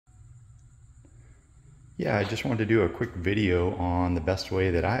Yeah, I just wanted to do a quick video on the best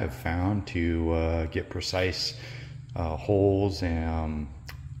way that I have found to get precise holes and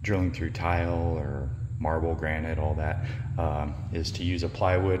drilling through tile or marble, granite, all that, is to use a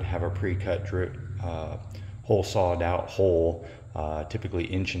plywood, have a pre-cut hole sawed out hole. Typically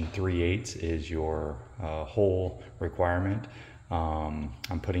 1 3/8 is your hole requirement.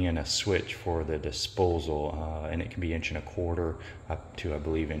 I'm putting in a switch for the disposal, and it can be 1 1/4 up to, I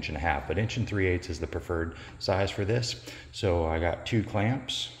believe, 1.5 inches, but 1 3/8 is the preferred size for this. So I got 2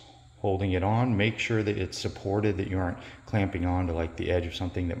 clamps holding it on. Make sure that it's supported, that you aren't clamping onto like the edge of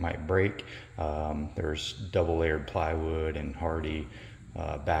something that might break. There's double layered plywood and hardy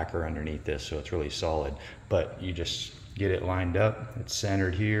backer underneath this, so it's really solid. But you just get it lined up. It's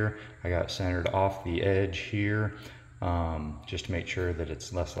centered here. I got centered off the edge here, just to make sure that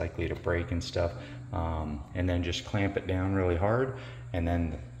it's less likely to break and stuff. And then just clamp it down really hard, and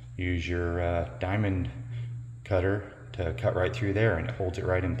then use your diamond cutter to cut right through there, and it holds it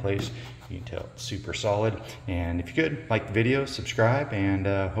right in place. You can tell it's super solid. And if you could, like the video, subscribe, and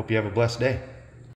hope you have a blessed day.